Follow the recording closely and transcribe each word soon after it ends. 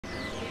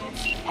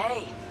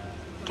Hey,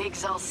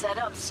 gig's all set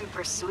up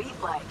super sweet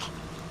like.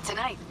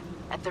 Tonight,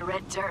 at the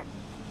Red Dirt.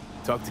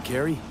 Talk to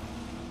Carrie?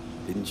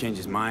 Didn't change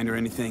his mind or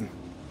anything?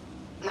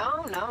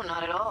 No,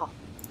 not at all.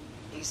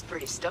 He's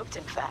pretty stoked,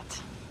 in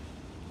fact.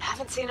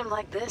 Haven't seen him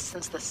like this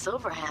since the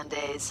Silverhand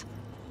days.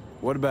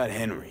 What about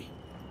Henry?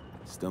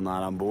 Still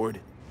not on board?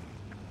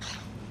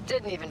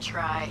 Didn't even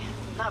try.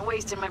 Not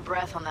wasting my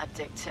breath on that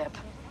dick tip.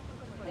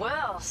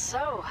 Well,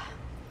 so,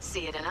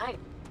 see you tonight.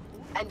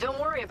 And don't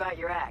worry about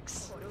your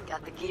axe.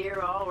 Got the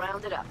gear all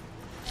rounded up.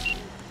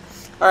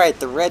 Alright,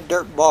 the Red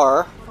Dirt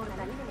Bar.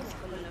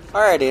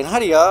 Alrighty, and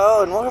howdy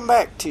y'all, and welcome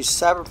back to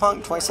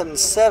Cyberpunk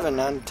 2077.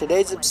 On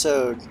today's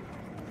episode,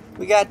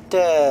 we're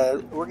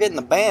getting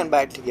the band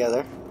back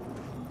together.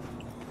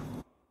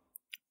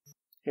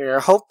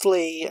 Here,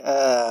 hopefully,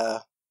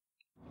 I'll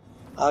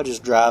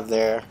just drive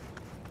there.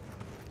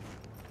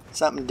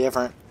 Something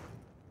different.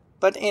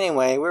 But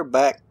anyway, we're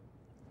back.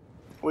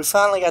 We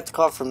finally got the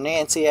call from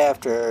Nancy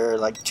after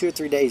like 2 or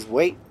 3 days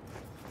wait.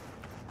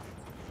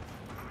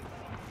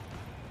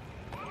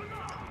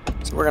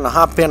 So we're going to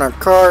hop in our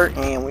car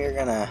and we're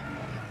going to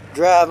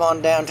drive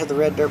on down to the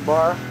Red Dirt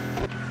Bar.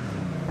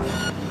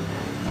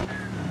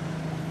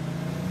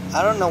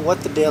 I don't know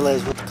what the deal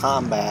is with the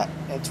combat.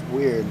 It's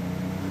weird.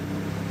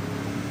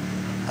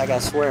 Like I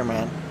swear,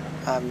 man,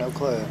 I have no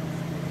clue.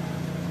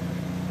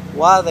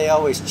 Why are they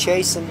always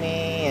chasing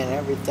me and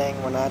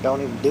everything when I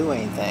don't even do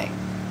anything?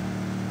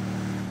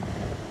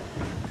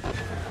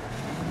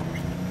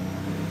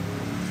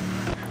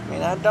 I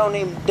mean, I don't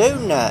even do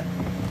nothing.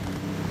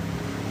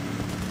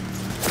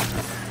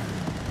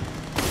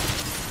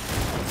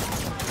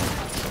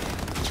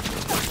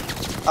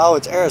 Oh,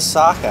 it's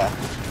Arasaka.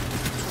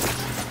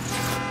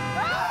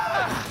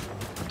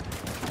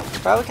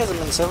 Probably because I'm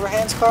in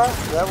Silverhand's car?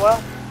 Is that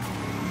why?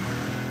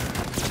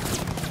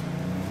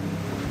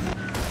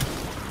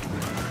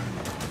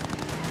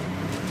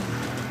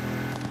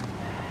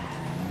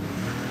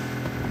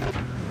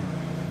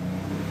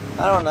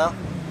 I don't know.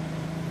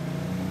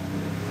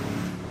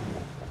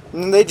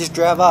 And they just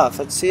drive off.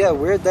 Let's see how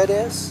weird that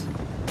is.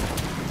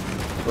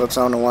 Whoops,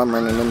 I don't know why I'm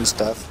running into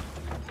stuff.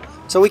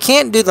 So we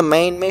can't do the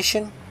main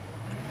mission.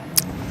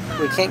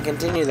 We can't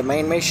continue the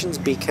main missions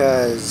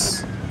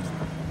because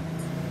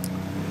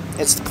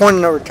it's the point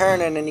of no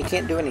return, and then you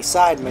can't do any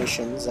side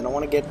missions. And I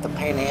want to get the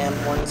Pan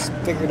Am ones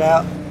figured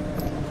out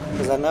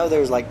because I know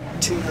there's like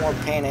 2 more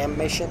Pan Am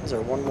missions,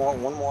 or one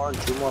more,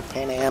 and 2 more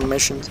Pan Am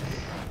missions.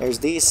 There's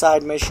these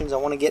side missions I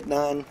want to get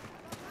done.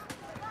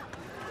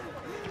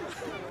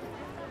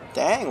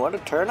 Dang, what a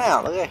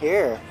turnout. Look at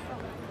here.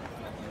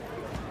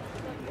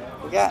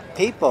 We got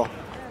people.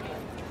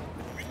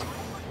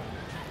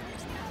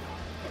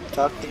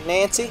 Talk to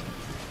Nancy.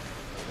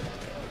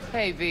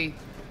 Hey, V.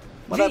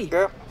 What up,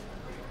 girl?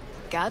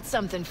 Got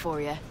something for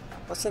you.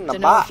 What's in the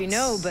Don't box? know if you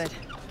know, but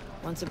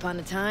once upon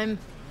a time,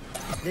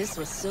 this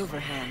was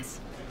Silverhand's.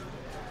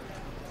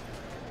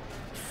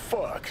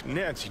 Fuck,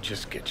 Nancy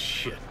just gets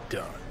shit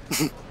done.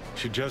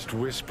 She just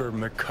whisper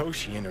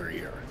Mikoshi in her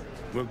ear.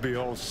 We'll be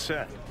all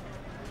set.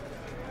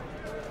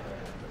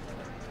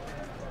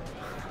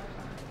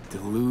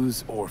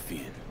 Deleuze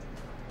Orphean.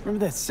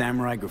 Remember that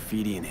samurai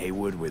graffiti in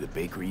Haywood where the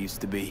bakery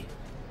used to be?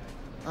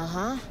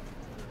 Uh-huh.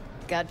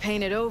 Got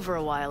painted over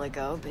a while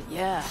ago, but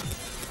yeah.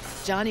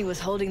 Johnny was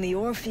holding the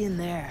Orphean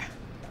there.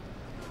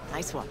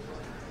 Nice one.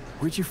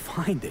 Where'd you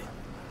find it?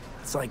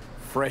 It's like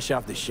fresh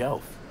off the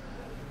shelf.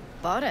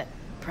 Bought it.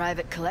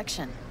 Private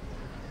collection.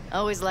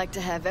 Always like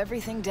to have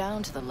everything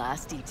down to the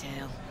last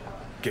detail.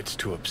 Gets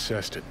too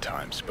obsessed at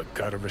times, but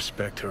gotta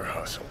respect her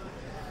hustle.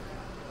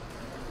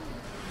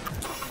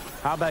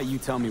 How about you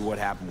tell me what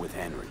happened with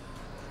Henry?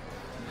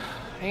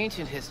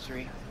 Ancient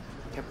history.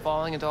 Kept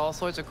falling into all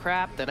sorts of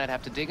crap, then I'd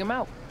have to dig him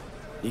out.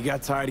 You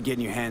got tired of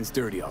getting your hands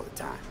dirty all the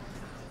time.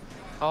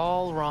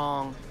 All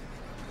wrong.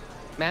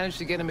 Managed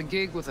to get him a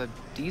gig with a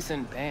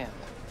decent band.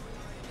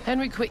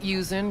 Henry quit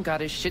using, got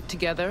his shit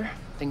together.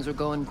 Things were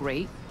going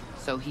great,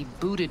 so he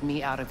booted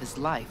me out of his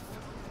life.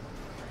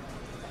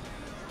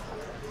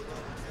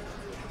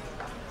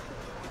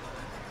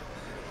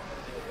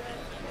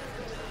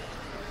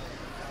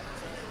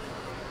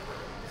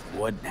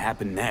 What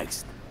happened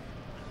next?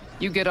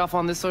 You get off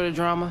on this sort of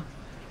drama?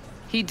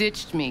 He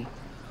ditched me.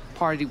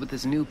 Partied with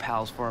his new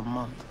pals for a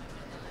month.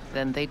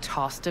 Then they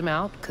tossed him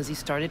out because he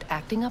started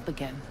acting up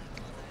again.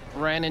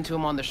 Ran into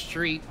him on the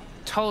street.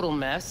 Total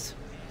mess.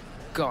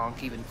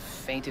 Gonk even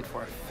fainted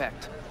for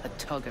effect. A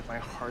tug at my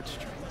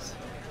heartstrings.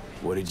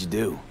 What did you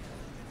do?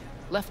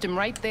 Left him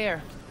right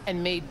there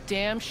and made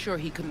damn sure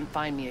he couldn't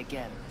find me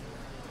again.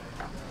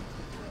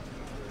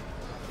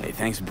 Hey,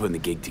 thanks for putting the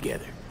gig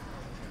together.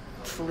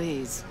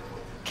 Please.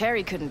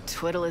 Carrie couldn't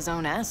twiddle his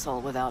own asshole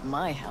without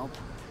my help.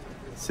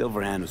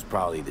 Silverhand was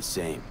probably the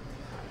same.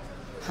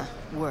 Huh,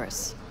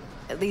 worse.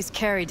 At least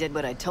Carrie did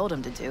what I told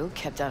him to do,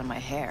 kept out of my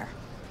hair.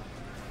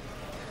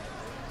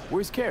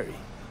 Where's Carrie?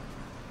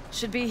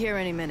 Should be here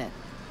any minute.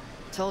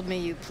 Told me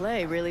you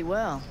play really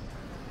well.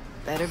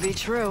 Better be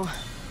true,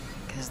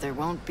 because there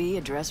won't be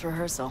a dress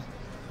rehearsal.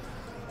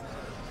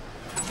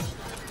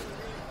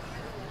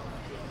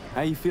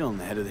 How you feeling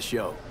ahead of the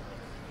show?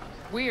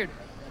 Weird.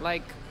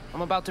 Like,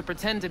 I'm about to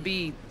pretend to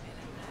be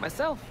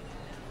myself.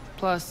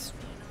 Plus,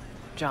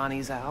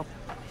 Johnny's out.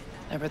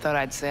 Never thought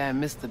I'd say I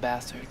missed the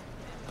bastard,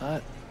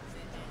 but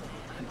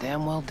I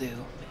damn well do.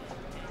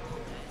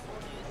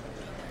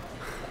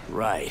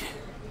 Right.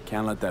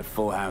 Can't let that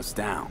full house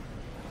down.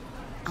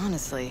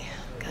 Honestly,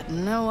 got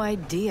no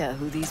idea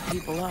who these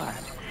people are.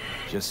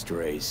 Just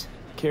strays.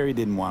 Carrie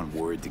didn't want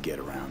word to get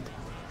around.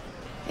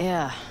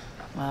 Yeah,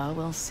 well,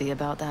 we'll see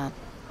about that.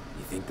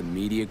 You think the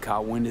media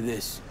caught wind of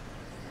this?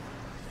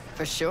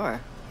 For sure.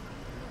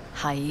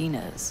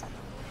 Hyenas.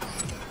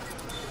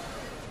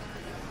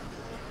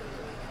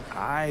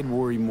 I'd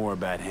worry more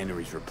about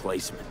Henry's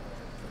replacement.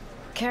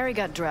 Carrie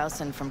got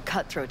Drowson from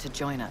Cutthroat to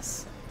join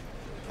us.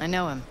 I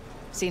know him.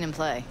 Seen him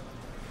play.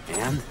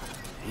 And?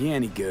 He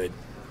any good?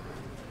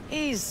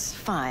 He's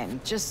fine.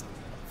 Just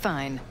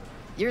fine.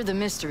 You're the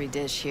mystery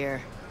dish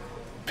here.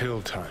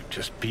 Pill time.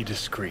 Just be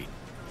discreet.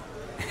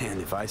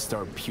 And if I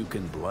start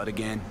puking blood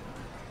again?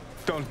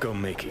 Don't go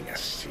making a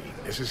scene.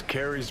 This is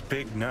Carrie's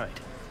big night.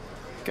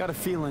 Got a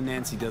feeling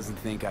Nancy doesn't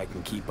think I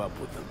can keep up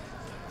with them.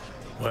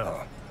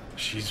 Well,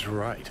 she's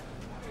right.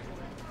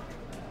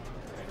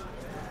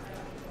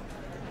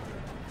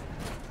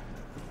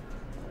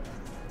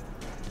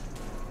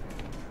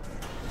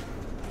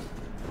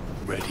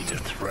 Ready to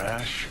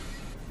thrash?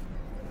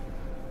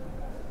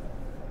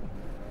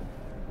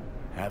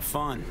 Have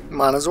fun.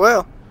 Might as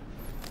well.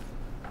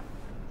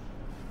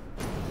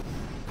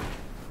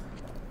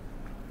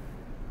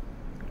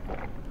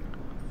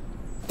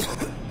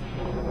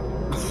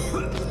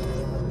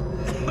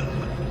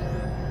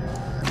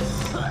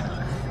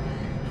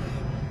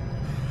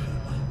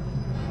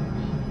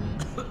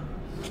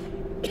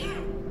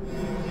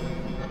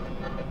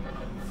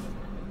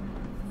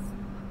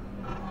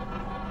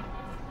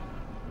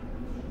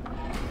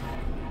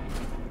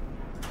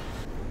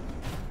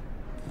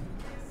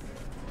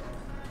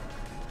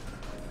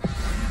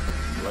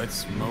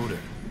 Let's motor.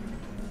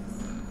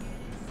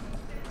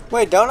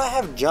 Wait, don't I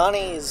have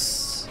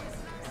Johnny's...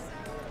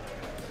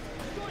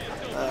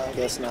 I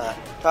guess not.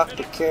 Talk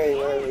to Carrie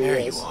wherever he There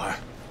is. you are.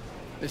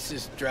 This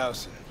is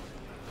Drowson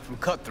from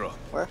Cutthroat.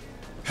 Where?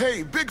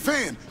 Hey, big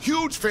fan,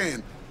 huge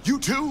fan. You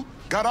too?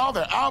 Got all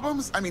their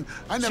albums? I mean,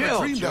 I never Chill,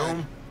 dreamed of.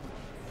 Joan.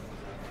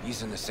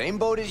 He's in the same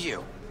boat as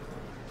you.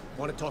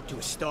 Want to talk to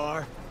a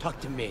star? Talk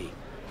to me.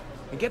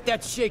 And get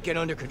that shaking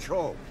under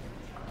control.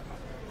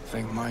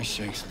 Think my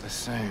shake's the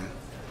same.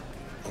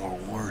 Or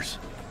worse.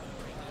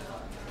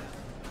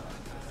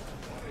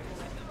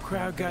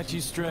 Crowd got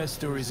you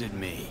stressed, or is it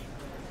me?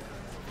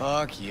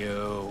 Fuck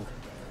you.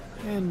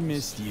 And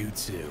missed you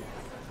too.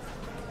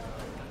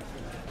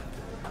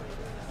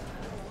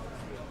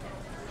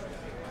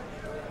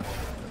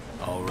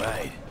 All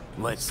right,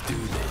 let's do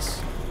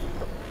this.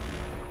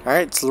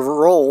 Alright, let's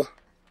roll.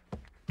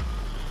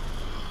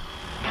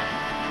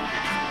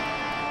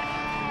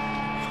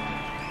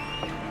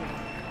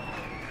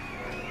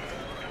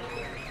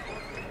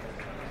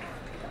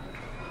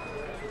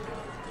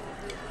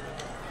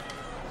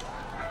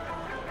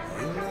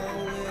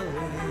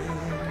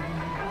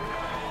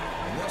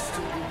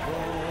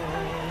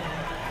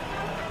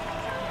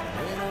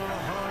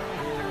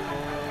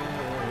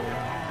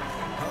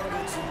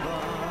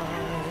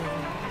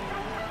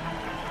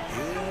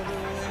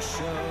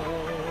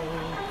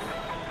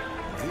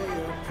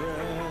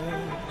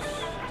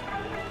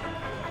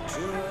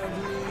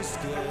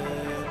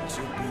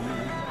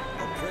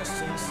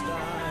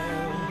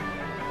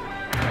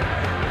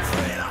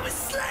 Freedom is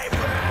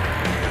slavery.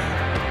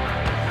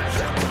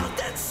 You're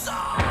both in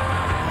soul.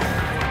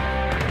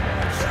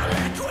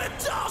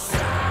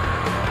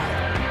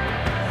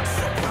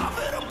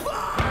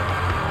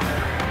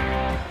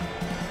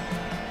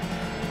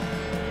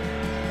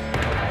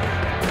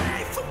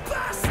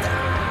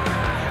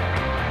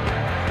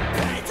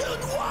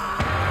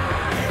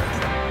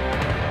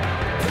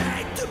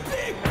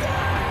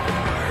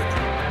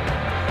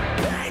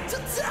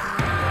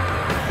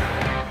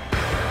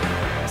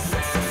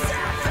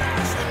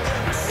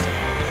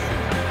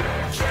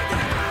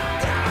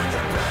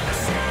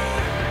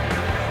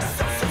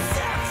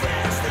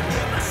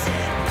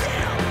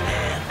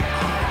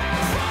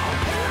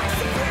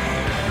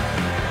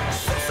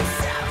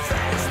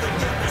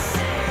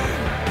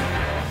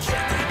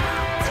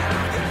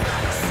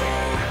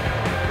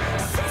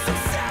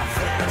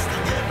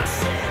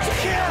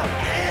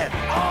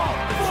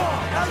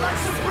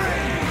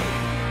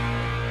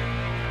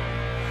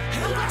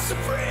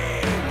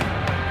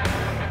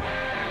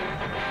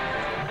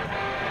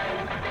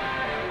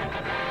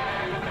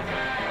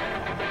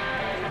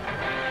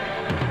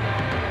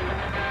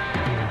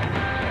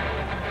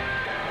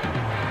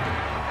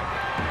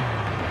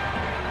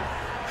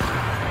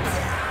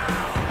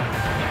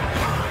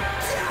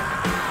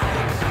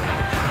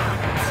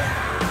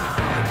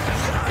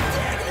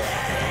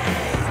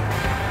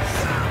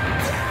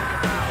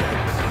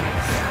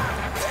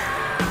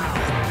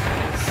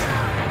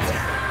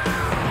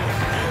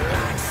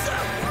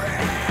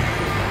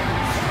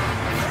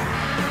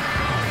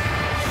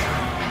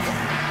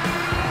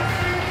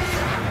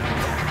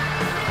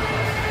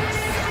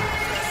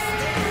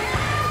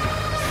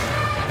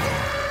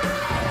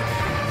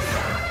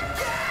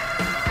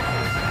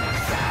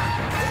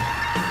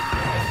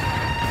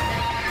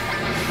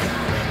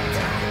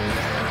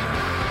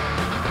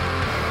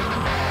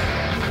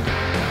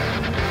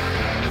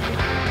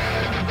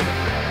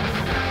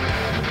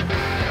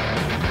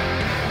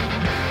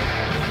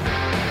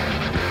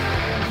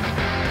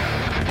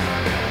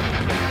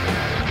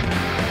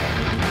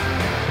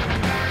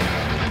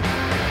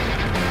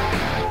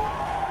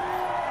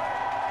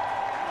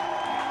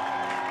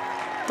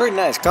 Pretty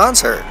nice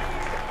concert.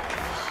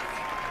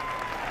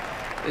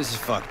 This is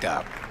fucked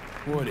up.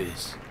 What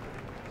is?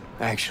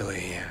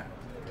 Actually,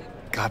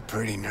 got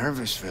pretty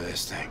nervous for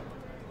this thing.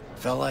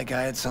 Felt like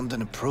I had something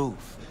to prove.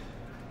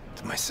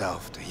 To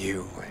myself, to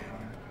you, and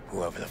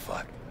whoever the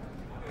fuck.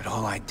 But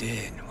all I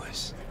did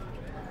was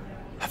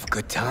have a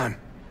good time.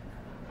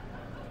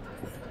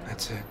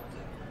 That's it.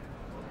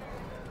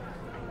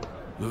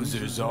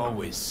 Losers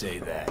always say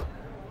that.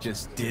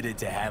 Just did it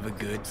to have a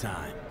good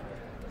time.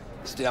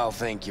 Still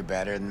think you're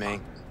better than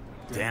me?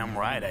 Damn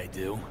right I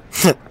do.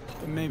 But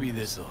maybe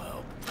this'll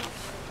help.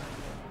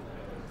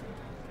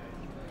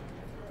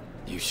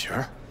 You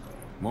sure?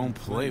 Won't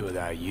play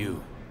without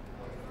you.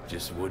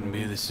 Just wouldn't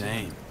be the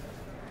same.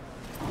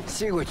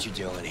 See what you're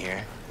doing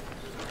here.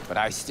 But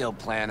I still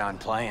plan on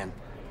playing.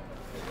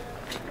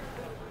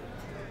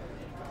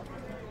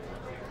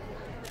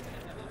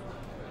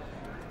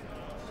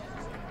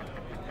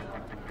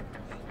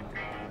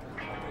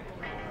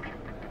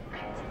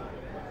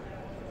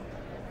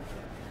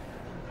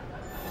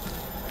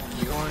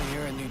 You want to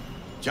hear a new...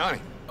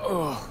 Johnny!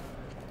 Oh.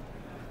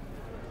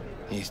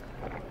 He's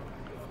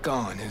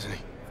gone, isn't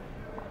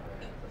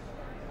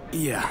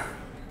he? Yeah.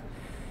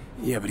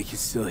 Yeah, but he can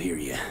still hear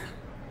you.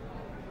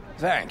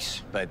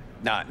 Thanks, but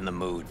not in the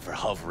mood for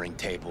hovering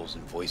tables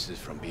and voices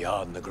from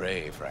beyond the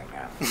grave right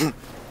now.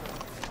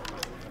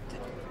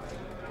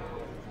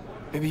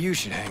 Maybe you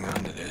should hang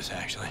on to this,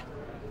 actually.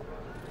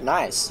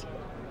 Nice.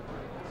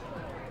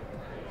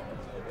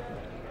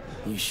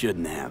 You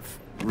shouldn't have,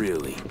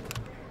 really.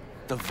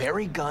 The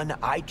very gun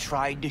I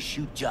tried to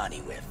shoot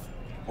Johnny with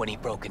when he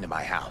broke into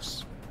my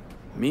house.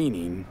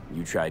 Meaning,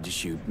 you tried to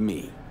shoot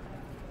me.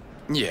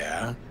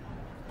 Yeah.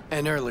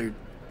 And earlier...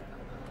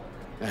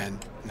 And...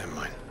 never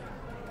mind.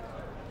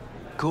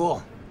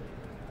 Cool.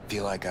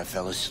 Feel like I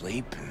fell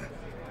asleep and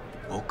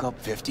woke up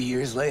 50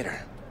 years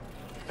later.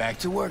 Back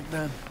to work,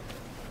 then.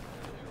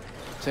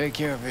 Take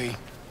care, V.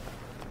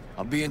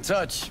 I'll be in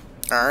touch.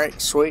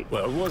 Alright, sweet.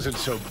 Well, it wasn't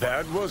so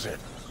bad, was it?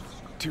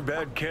 Too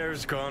bad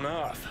Care's gone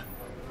off.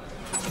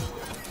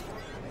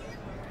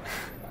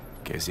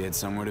 Guess he had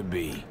somewhere to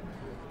be.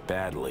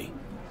 Badly.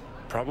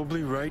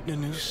 Probably writing a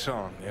new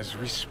song as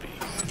we speak.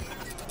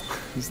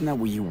 Isn't that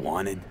what you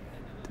wanted?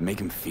 To make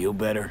him feel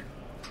better?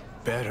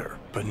 Better,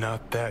 but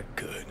not that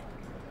good.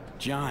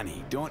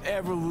 Johnny, don't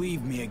ever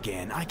leave me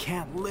again. I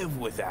can't live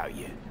without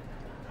you.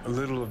 A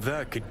little of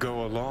that could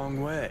go a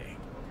long way.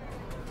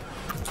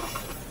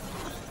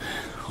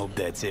 Hope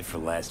that's it for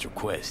last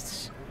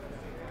requests.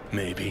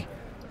 Maybe.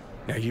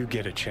 Now you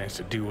get a chance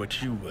to do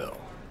what you will.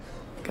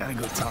 Gotta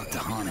go talk to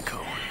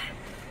Hanako.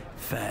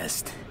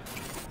 Fast.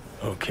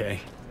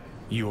 Okay.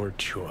 Your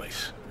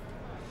choice.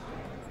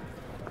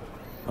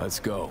 Let's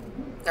go.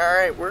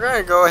 Alright, we're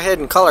going to go ahead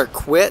and call her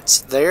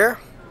quits there.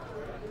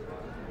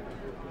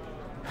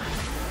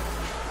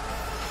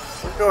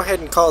 We'll go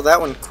ahead and call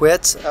that one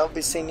quits. I'll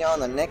be seeing y'all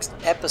in the next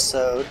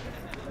episode.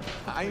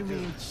 I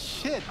mean,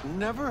 shit,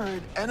 never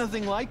heard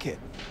anything like it.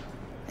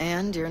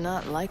 And you're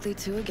not likely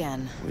to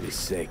again. Wait a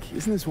sec.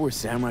 Isn't this where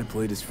Samurai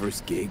played his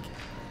first gig?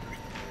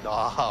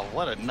 Ah,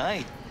 what a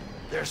night.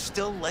 There's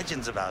still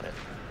legends about it.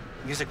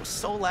 Music was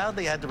so loud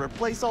they had to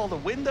replace all the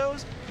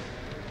windows.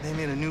 They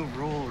made a new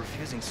rule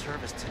refusing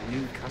service to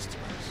new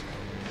customers.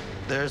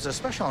 There's a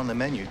special on the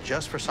menu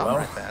just for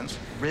samurai fans.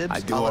 Ribs I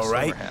do a la all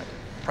right. Silverhand.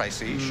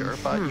 Pricey, sure,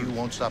 but you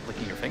won't stop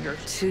licking your fingers.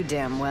 Too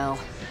damn well.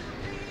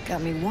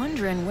 Got me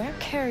wondering where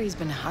Carrie's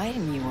been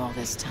hiding you all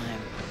this time.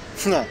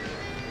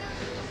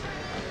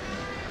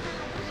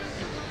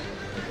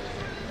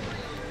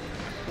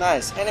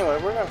 Nice. Anyway,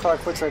 we're going to call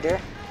it quits right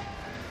there.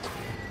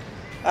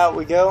 Out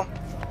we go.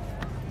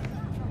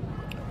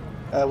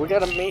 We got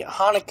to meet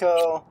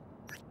Hanako,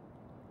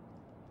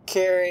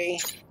 Carrie.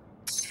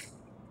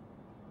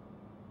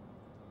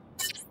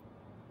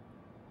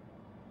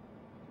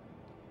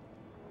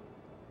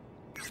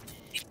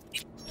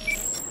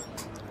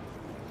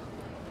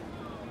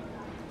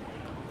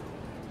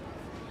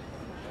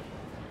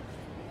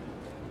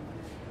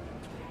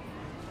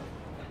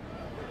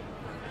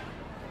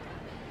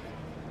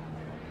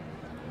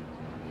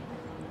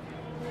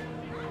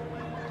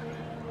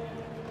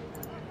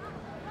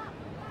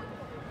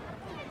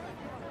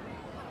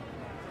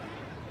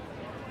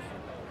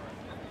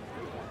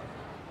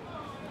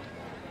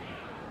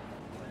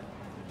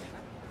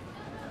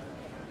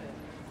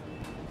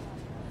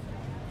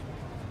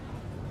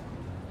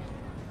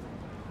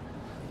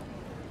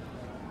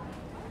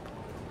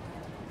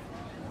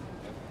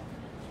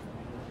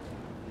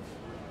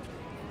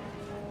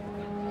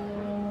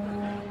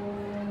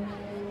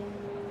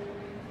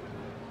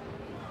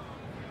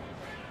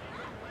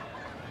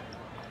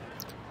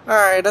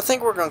 Alright, I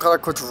think we're going to call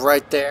it quits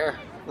right there.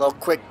 A little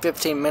quick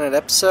 15-minute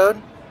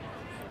episode.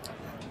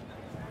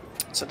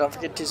 So don't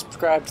forget to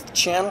subscribe to the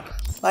channel,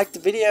 like the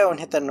video, and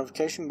hit that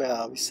notification bell.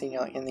 I'll be seeing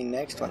y'all in the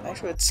next one.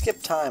 Actually, let's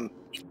skip time.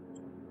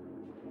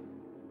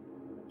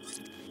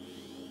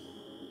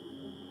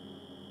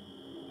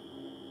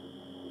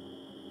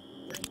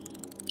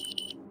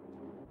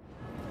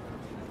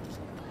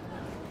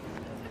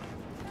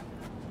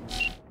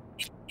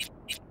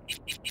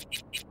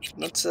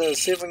 Let's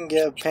see if we can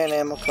give Pan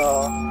Am a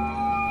call.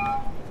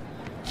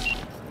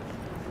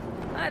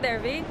 Hi there,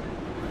 V.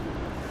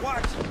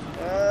 Watch!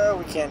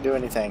 We can't do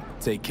anything.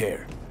 Take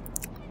care.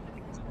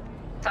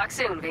 Talk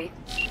soon, V.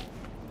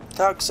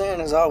 Talk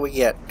soon is all we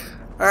get.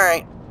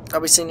 Alright,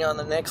 I'll be seeing you on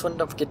the next one.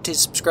 Don't forget to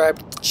subscribe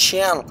to the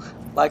channel,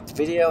 like the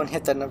video, and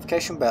hit that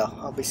notification bell.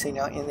 I'll be seeing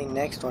y'all in the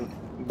next one.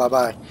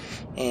 Bye-bye,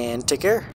 and take care.